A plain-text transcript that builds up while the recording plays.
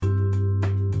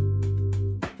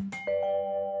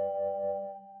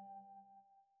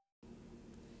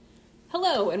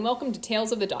Hello, and welcome to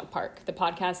Tales of the Dog Park, the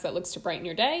podcast that looks to brighten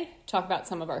your day, talk about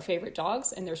some of our favorite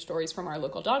dogs and their stories from our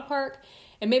local dog park,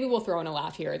 and maybe we'll throw in a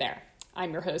laugh here or there.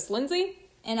 I'm your host, Lindsay.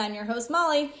 And I'm your host,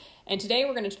 Molly. And today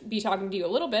we're going to be talking to you a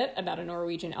little bit about a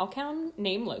Norwegian Elkhound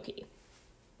named Loki.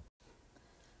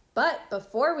 But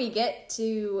before we get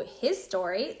to his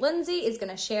story, Lindsay is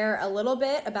going to share a little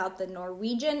bit about the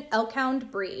Norwegian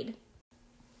Elkhound breed.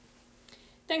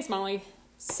 Thanks, Molly.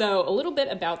 So, a little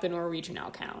bit about the Norwegian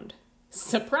Elkhound.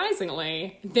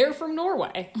 Surprisingly, they're from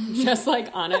Norway, just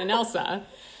like Anna and Elsa.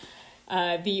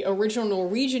 The original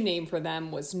Norwegian name for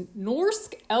them was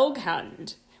Norsk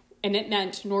Elghund, and it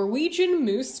meant Norwegian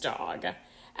moose dog,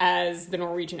 as the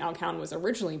Norwegian Elkhound was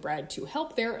originally bred to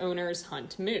help their owners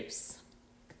hunt moose.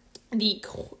 The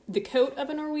coat of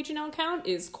a Norwegian Elkhound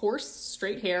is coarse,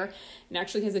 straight hair, and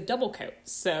actually has a double coat.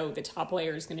 So the top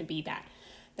layer is going to be that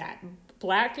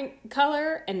black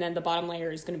color, and then the bottom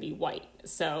layer is going to be white.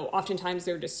 So oftentimes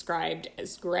they're described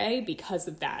as gray because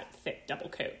of that thick double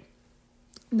coat.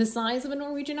 The size of a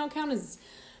Norwegian Elkhound is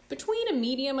between a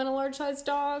medium and a large-sized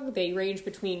dog. They range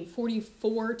between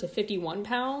 44 to 51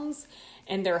 pounds,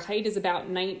 and their height is about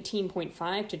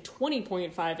 19.5 to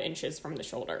 20.5 inches from the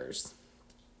shoulders.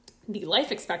 The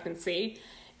life expectancy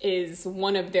is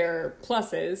one of their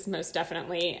pluses, most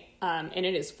definitely, and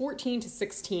it is 14 to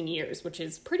 16 years, which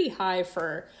is pretty high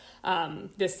for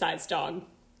this size dog.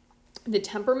 The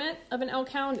temperament of an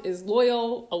Elkhound is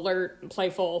loyal, alert, and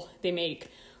playful. They make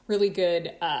really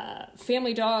good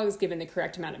family dogs given the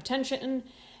correct amount of attention,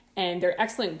 and they're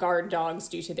excellent guard dogs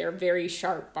due to their very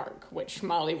sharp bark, which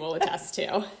Molly will attest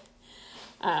to.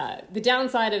 The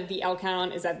downside of the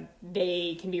Elkhound is that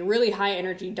they can be really high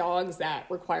energy dogs that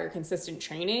require consistent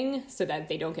training so that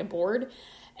they don't get bored.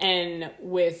 And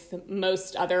with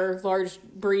most other large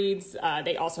breeds,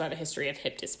 they also have a history of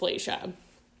hip dysplasia.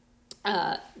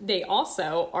 They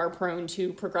also are prone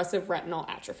to progressive retinal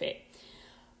atrophy.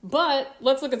 But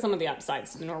let's look at some of the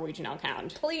upsides to the Norwegian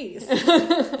Elkhound. Please.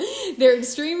 They're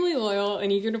extremely loyal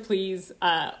and eager to please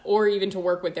or even to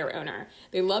work with their owner.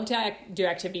 They love to do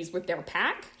activities with their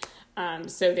pack,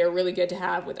 so they're really good to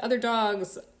have with other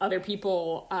dogs, other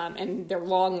people, and their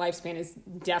long lifespan is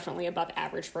definitely above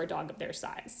average for a dog of their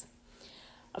size.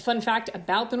 A fun fact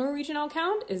about the Norwegian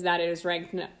Elkhound is that it is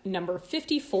ranked number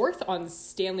 54th on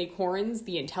Stanley Coren's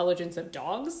The Intelligence of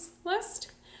Dogs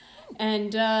list.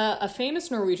 And a famous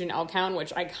Norwegian Elkhound,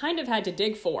 which I kind of had to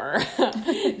dig for.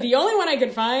 The only one I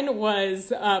could find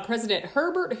was President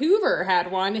Herbert Hoover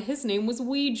had one. His name was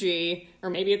Ouija, or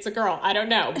maybe it's a girl. I don't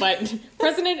know. But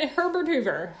President Herbert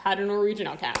Hoover had a Norwegian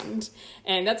Elkhound.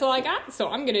 And that's all I got. So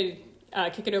I'm going to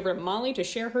kick it over to Molly to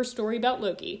share her story about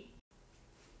Loki.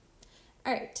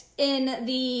 All right. In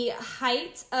the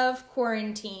height of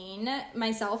quarantine,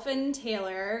 myself and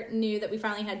Taylor knew that we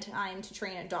finally had time to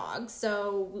train a dog.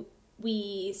 So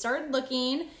we started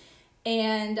looking,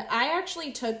 and I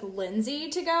actually took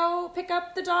Lindsay to go pick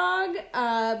up the dog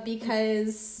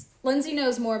because Lindsay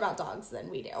knows more about dogs than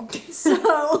we do.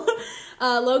 So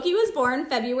Loki was born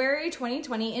February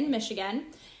 2020 in Michigan.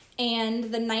 And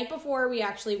the night before we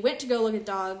actually went to go look at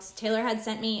dogs, Taylor had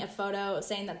sent me a photo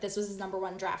saying that this was his number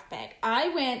one draft pick. I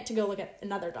went to go look at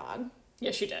another dog.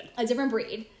 Yes, you did. A different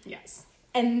breed. Yes.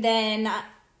 And then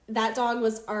that dog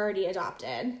was already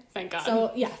adopted. Thank God.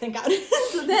 So, yeah, thank God.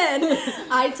 So then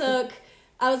I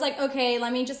was like, okay,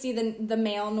 let me just see the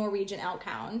male Norwegian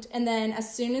Elkhound. And then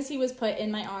as soon as he was put in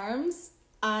my arms,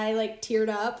 I, teared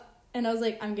up. And I was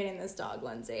like, I'm getting this dog,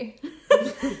 Lindsay.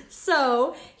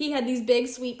 So he had these big,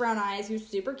 sweet brown eyes. He was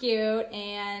super cute.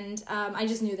 And I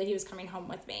just knew that he was coming home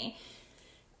with me.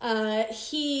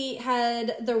 He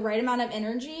had the right amount of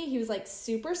energy. He was,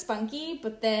 super spunky.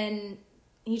 But then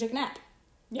he took a nap.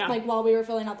 Yeah. While we were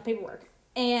filling out the paperwork.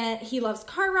 And he loves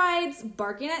car rides.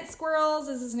 Barking at squirrels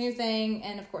is his new thing.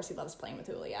 And, of course, he loves playing with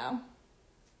Julio.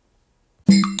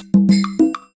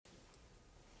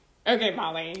 Okay,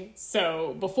 Molly,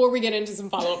 so before we get into some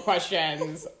follow-up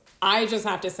questions, I just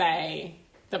have to say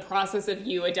the process of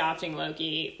you adopting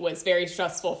Loki was very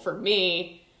stressful for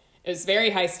me. It was very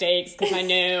high stakes because I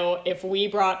knew if we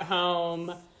brought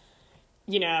home,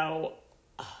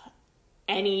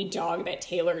 any dog that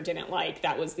Taylor didn't like,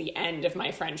 that was the end of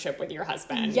my friendship with your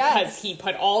husband. Yes. Because he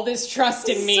put all this trust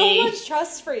in me. So much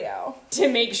trust for you. To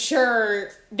make sure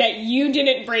that you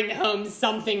didn't bring home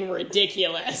something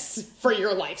ridiculous for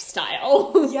your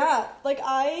lifestyle. Yeah,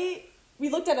 we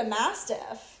looked at a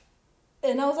Mastiff,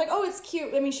 and I was like, oh, it's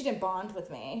cute. I mean, she didn't bond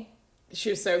with me.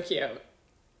 She was so cute.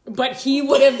 But he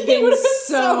would have been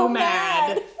so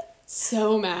mad.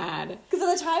 So mad. Because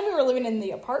at the time we were living in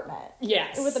the apartment.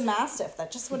 Yes. With a Mastiff,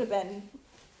 that just would have been,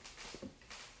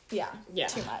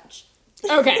 too much.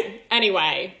 Okay,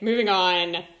 anyway, moving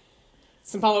on.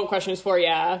 Some follow-up questions for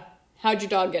you. How'd your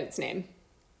dog get its name?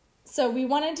 So we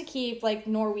wanted to keep like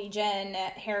Norwegian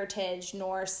heritage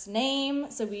Norse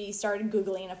name. So we started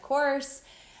Googling, of course.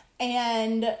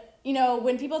 And, you know,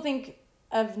 when people think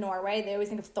of Norway, they always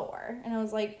think of Thor. And I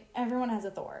was like, everyone has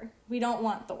a Thor. We don't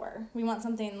want Thor. We want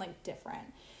something like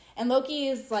different. And Loki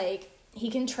is like, he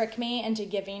can trick me into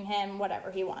giving him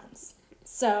whatever he wants.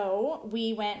 So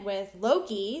we went with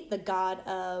Loki, the god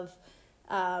of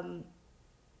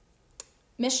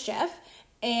mischief.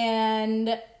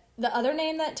 And the other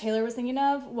name that Taylor was thinking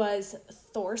of was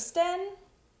Thorsten.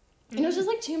 And it was just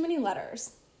like too many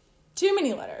letters. Too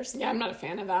many letters. Yeah, I'm not a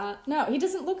fan of that. No, he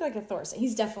doesn't look like a Thorsten.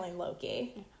 He's definitely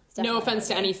Loki. No offense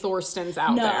to any Thorstens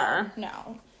out there.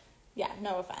 No. Yeah,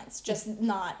 no offense. Just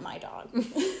not my dog.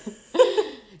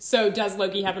 So does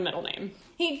Loki have a middle name?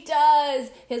 He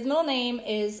does. His middle name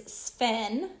is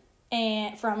Sven,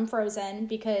 and from Frozen,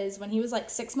 because when he was like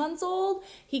 6 months old,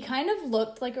 he kind of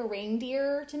looked like a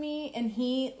reindeer to me, and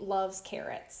he loves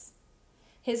carrots.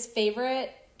 His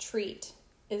favorite treat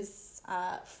is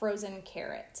frozen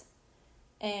carrot.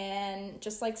 And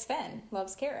just like Sven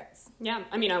loves carrots. Yeah,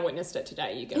 I mean, I witnessed it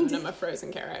today. You giving him a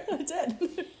frozen carrot. I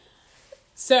did.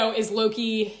 So is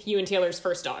Loki you and Taylor's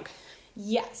first dog?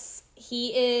 Yes.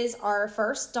 He is our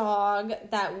first dog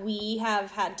that we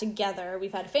have had together.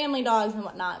 We've had family dogs and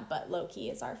whatnot, but Loki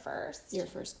is our first. Your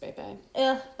first baby.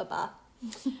 Baba.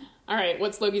 All right,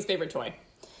 what's Loki's favorite toy?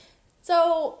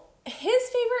 So his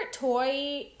favorite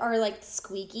toy are like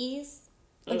squeakies.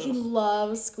 Like he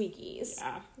loves squeakies.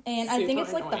 Yeah. And I think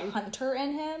it's like annoying. the hunter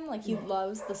in him. Like he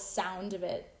loves the sound of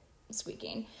it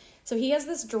squeaking. So he has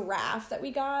this giraffe that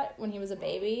we got when he was a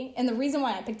baby. And the reason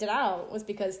why I picked it out was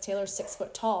because Taylor's 6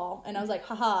 foot tall. And I was like,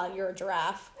 haha, you're a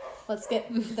giraffe. Let's get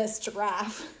this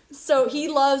giraffe. So he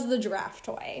loves the giraffe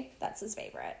toy. That's his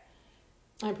favorite.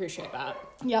 I appreciate that.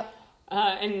 Yep.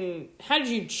 And how did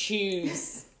you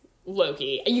choose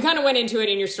Loki? You kind of went into it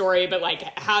in your story, but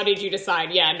like, how did you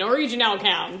decide, yeah, Norwegian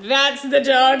Elkhound, that's the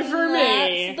dog for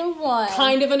me? That's the one.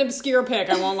 Kind of an obscure pick,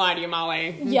 I won't lie to you,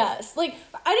 Molly. Yes. Like,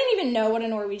 I didn't even know what a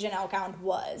Norwegian Elkhound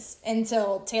was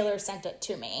until Taylor sent it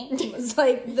to me. It was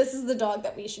like, this is the dog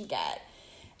that we should get.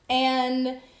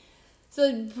 And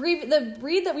so the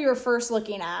breed that we were first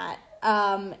looking at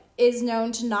is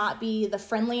known to not be the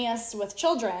friendliest with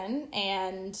children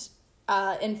and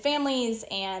in families,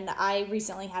 and I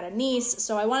recently had a niece,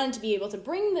 so I wanted to be able to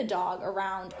bring the dog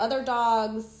around other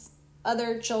dogs,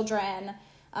 other children.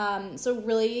 So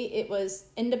really, it was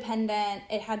independent.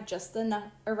 It had just the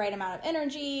right amount of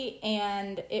energy,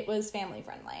 and it was family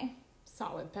friendly.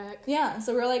 Solid pick. Yeah,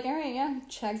 so we were like, all right, yeah,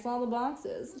 checks all the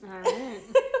boxes. All right.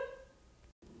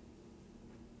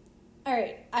 All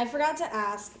right, I forgot to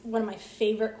ask one of my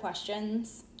favorite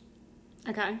questions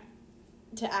Okay.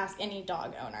 to ask any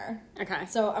dog owner. Okay.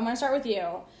 So I'm going to start with you,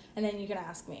 and then you can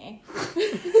ask me.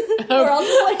 Or I'll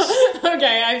just like...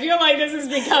 Okay, I feel like this is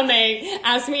becoming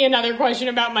ask me another question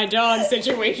about my dog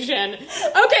situation.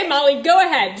 Okay, Molly, go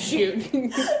ahead. Shoot.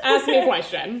 Ask me a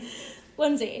question.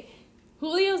 Lindsay,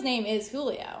 Julio's name is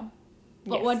Julio.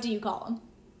 But Yes. what do you call him?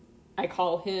 I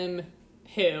call him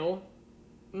Who.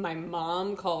 My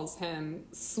mom calls him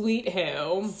Sweet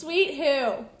Who. Sweet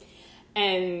Who.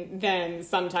 And then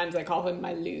sometimes I call him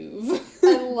my Louvre.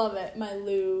 I love it. My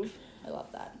Louvre. I love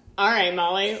that. All right,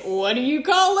 Molly, what do you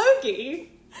call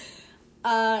Loki?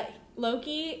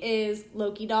 Loki is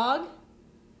Loki Dog.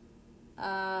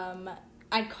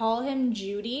 I call him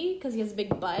Judy because he has a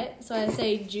big butt. So I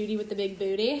say Judy with the big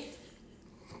booty.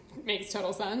 Makes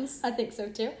total sense. I think so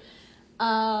too.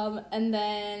 And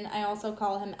then I also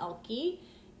call him Elkie.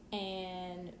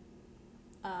 And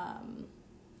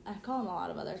I call him a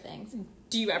lot of other things.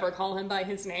 Do you ever call him by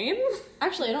his name?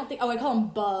 Actually, I don't think... Oh, I call him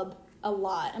Bub a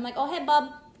lot. I'm like, oh, hey,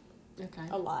 Bub. Okay.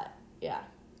 A lot. Yeah.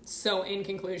 So, in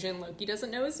conclusion, Loki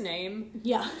doesn't know his name.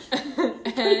 Yeah.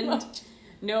 And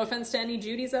no offense to any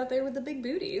Judys out there with the big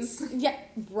booties. Yeah.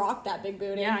 Rock that big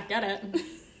booty. Yeah, get it.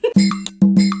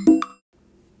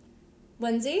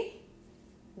 Lindsay,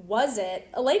 was it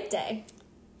a lake day?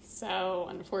 So,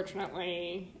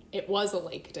 unfortunately, it was a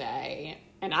lake day.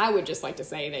 And I would just like to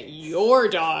say that your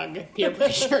dog peer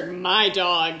pressured my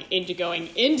dog into going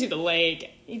into the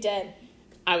lake. He did.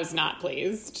 I was not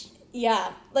pleased.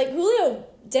 Yeah. Like, Julio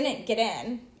didn't get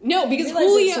in. No, because He realized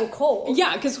Julio... it was so cold.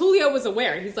 Yeah, because Julio was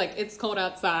aware. He's like, it's cold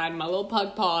outside. My little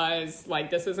pug paws. Like,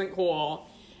 this isn't cool.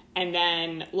 And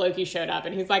then Loki showed up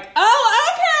and he's like,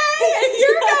 oh, okay. If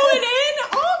you're going in,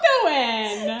 I'll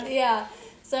go in. Yeah.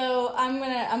 So I'm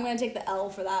gonna take the L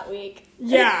for that week.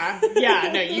 Yeah.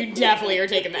 No, you definitely are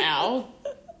taking the L.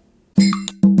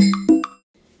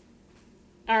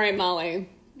 All right, Molly.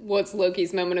 What's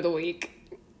Loki's moment of the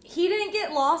week? He didn't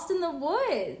get lost in the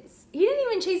woods. He didn't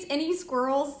even chase any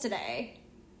squirrels today.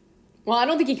 Well, I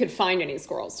don't think he could find any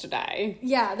squirrels today.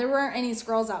 Yeah, there weren't any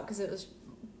squirrels out because it was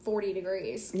 40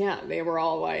 degrees. Yeah, they were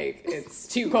all like, it's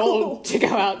too cold to go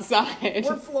outside.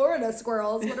 We're Florida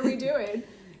squirrels. What are we doing?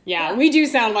 Yeah, we do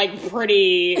sound like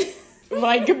pretty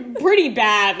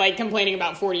bad, like complaining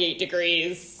about 48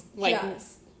 degrees. Like,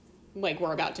 Yes. like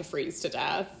we're about to freeze to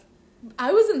death.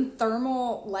 I was in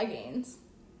thermal leggings.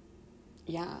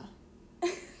 Yeah.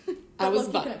 But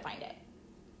look, you couldn't find it.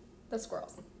 The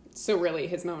squirrels. So really,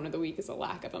 his moment of the week is a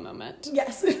lack of a moment.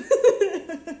 Yes.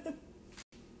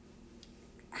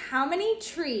 How many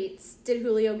treats did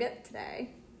Julio get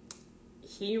today?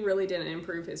 He really didn't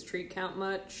improve his treat count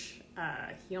much.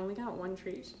 He only got one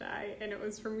treat today, and it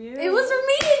was from you. It was for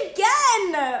me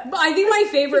again! But I think my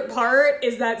favorite part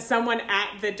is that someone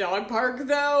at the dog park,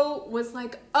 though, was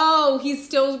like, oh, he's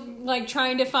still, like,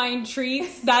 trying to find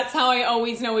treats. That's how I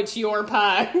always know it's your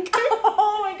pug.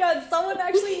 Oh my god, someone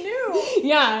actually knew.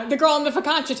 Yeah, the girl on the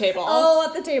focaccia table. Oh,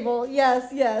 at the table.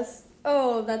 Yes, yes.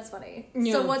 Oh, that's funny.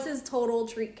 Yeah. So what's his total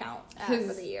treat count for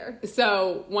the year?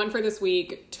 So, one for this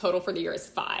week, total for the year is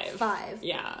 5. 5.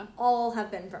 Yeah. All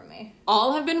have been from me.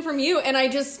 All have been from you, and I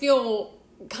just feel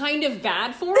kind of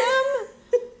bad for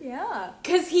him. Yeah.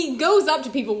 Because he goes up to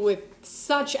people with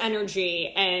such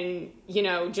energy and, you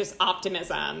know, just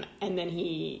optimism, and then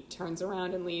he turns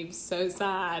around and leaves so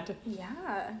sad.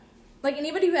 Yeah. Like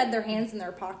anybody who had their hands in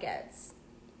their pockets.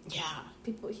 Yeah.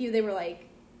 They were like...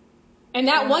 And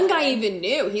that one guy even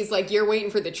knew. He's like, you're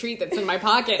waiting for the treat that's in my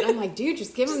pocket. And I'm like, dude,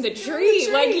 just give him the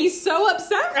treat. Like, he's so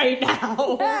upset right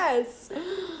now. Yes.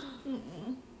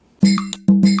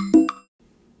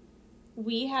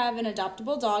 We have an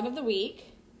adoptable dog of the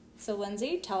week. So,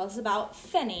 Lindsay, tell us about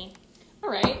Fenny. All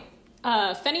right.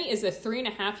 Fenny is a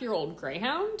 3.5-year-old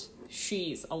greyhound.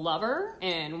 She's a lover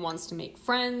and wants to make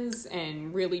friends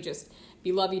and really just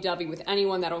be lovey-dovey with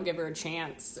anyone that'll give her a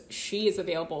chance. She is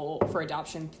available for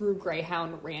adoption through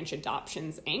Greyhound Ranch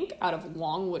Adoptions, Inc. out of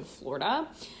Longwood, Florida.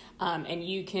 And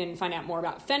you can find out more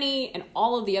about Fenny and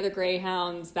all of the other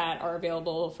greyhounds that are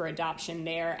available for adoption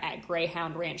there at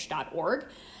greyhoundranch.org.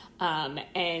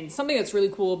 And something that's really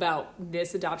cool about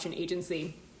this adoption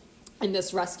agency and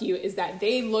this rescue is that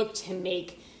they look to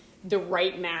make the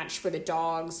right match for the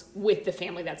dogs with the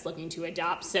family that's looking to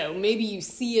adopt. So maybe you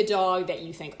see a dog that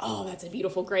you think, oh, that's a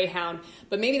beautiful greyhound,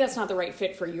 but maybe that's not the right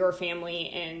fit for your family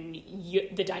and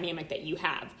the dynamic that you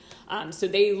have. So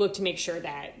they look to make sure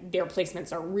that their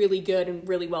placements are really good and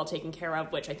really well taken care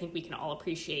of, which I think we can all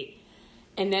appreciate.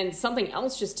 And then something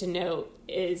else just to note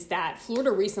is that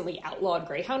Florida recently outlawed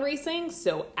greyhound racing.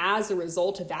 So as a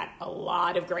result of that, a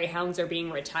lot of greyhounds are being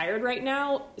retired right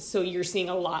now. So you're seeing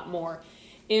a lot more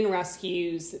in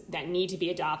rescues that need to be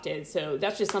adopted. So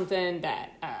that's just something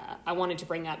that I wanted to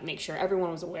bring up, make sure everyone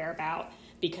was aware about,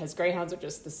 because greyhounds are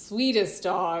just the sweetest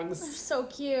dogs. They're so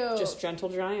cute. Just gentle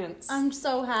giants. I'm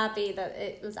so happy that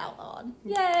it was outlawed.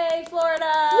 Yay,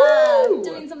 Florida! Woo!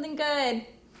 Doing something good.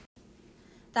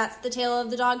 That's the Tale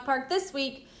of the Dog Park this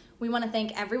week. We want to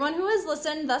thank everyone who has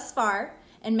listened thus far,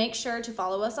 and make sure to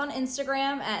follow us on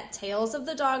Instagram at Tales of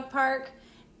the Dog Park,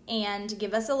 and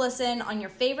give us a listen on your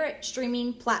favorite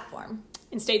streaming platform.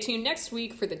 And stay tuned next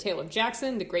week for the Tale of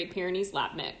Jackson, the Great Pyrenees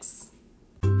Lap Mix.